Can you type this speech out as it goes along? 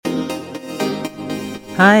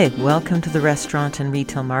Hi, welcome to the Restaurant and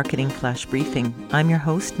Retail Marketing Flash Briefing. I'm your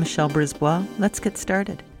host, Michelle Brisbois. Let's get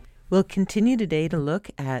started. We'll continue today to look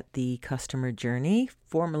at the customer journey,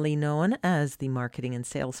 formerly known as the marketing and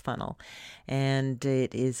sales funnel. And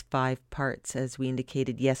it is 5 parts, as we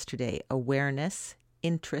indicated yesterday: awareness,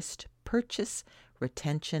 interest, purchase,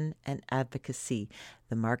 retention, and advocacy.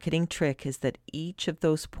 The marketing trick is that each of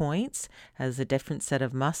those points has a different set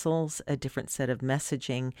of muscles, a different set of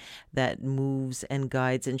messaging that moves and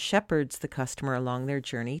guides and shepherds the customer along their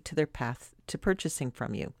journey to their path to purchasing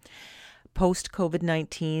from you.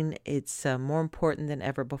 Post-COVID-19, it's more important than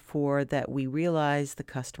ever before that we realize the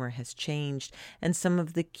customer has changed, and some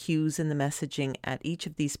of the cues and the messaging at each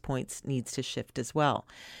of these points needs to shift as well.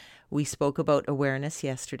 We spoke about awareness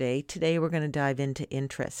yesterday. Today we're going to dive into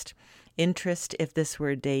interest. Interest, if this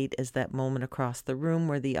were a date, is that moment across the room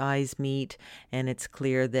where the eyes meet and it's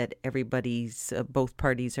clear that both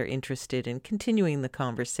parties are interested in continuing the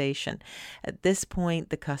conversation. At this point,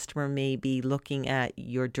 the customer may be looking at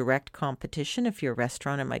your direct competition. If you're a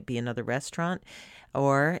restaurant, it might be another restaurant,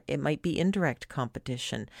 or it might be indirect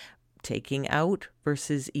competition, taking out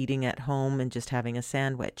versus eating at home and just having a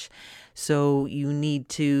sandwich. So you need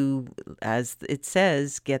to, as it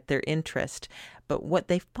says, get their interest. But what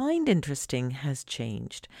they find interesting has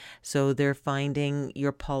changed. So they're finding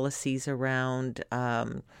your policies around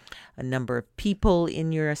a number of people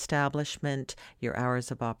in your establishment, your hours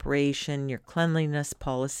of operation, your cleanliness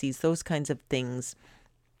policies, those kinds of things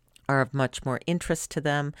are of much more interest to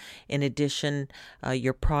them. In addition,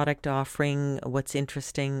 your product offering, what's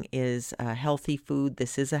interesting is healthy food.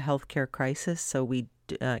 This is a healthcare crisis, so we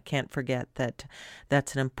can't forget that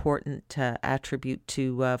that's an important attribute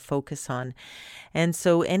to focus on. And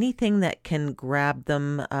so anything that can grab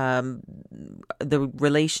them, the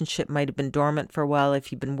relationship might have been dormant for a while.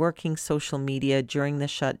 If you've been working social media during the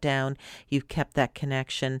shutdown, you've kept that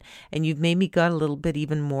connection, and you've maybe got a little bit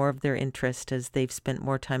even more of their interest as they've spent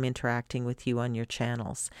more time interacting with you on your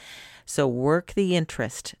channels. So work the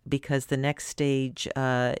interest, because the next stage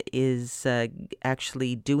is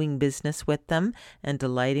actually doing business with them and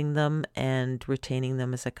delighting them and retaining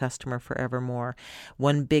them as a customer forevermore.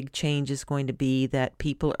 One big change is going to be that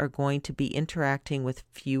people are going to be interacting with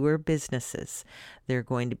fewer businesses. They're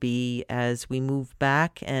going to be, as we move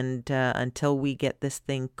back and until we get this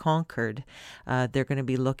thing conquered, they're going to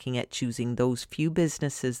be looking at choosing those few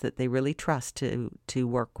businesses that they really trust to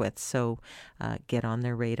work with. So get on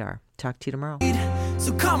their radar. Talk to you tomorrow.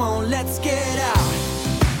 So come on, let's get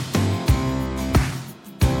out.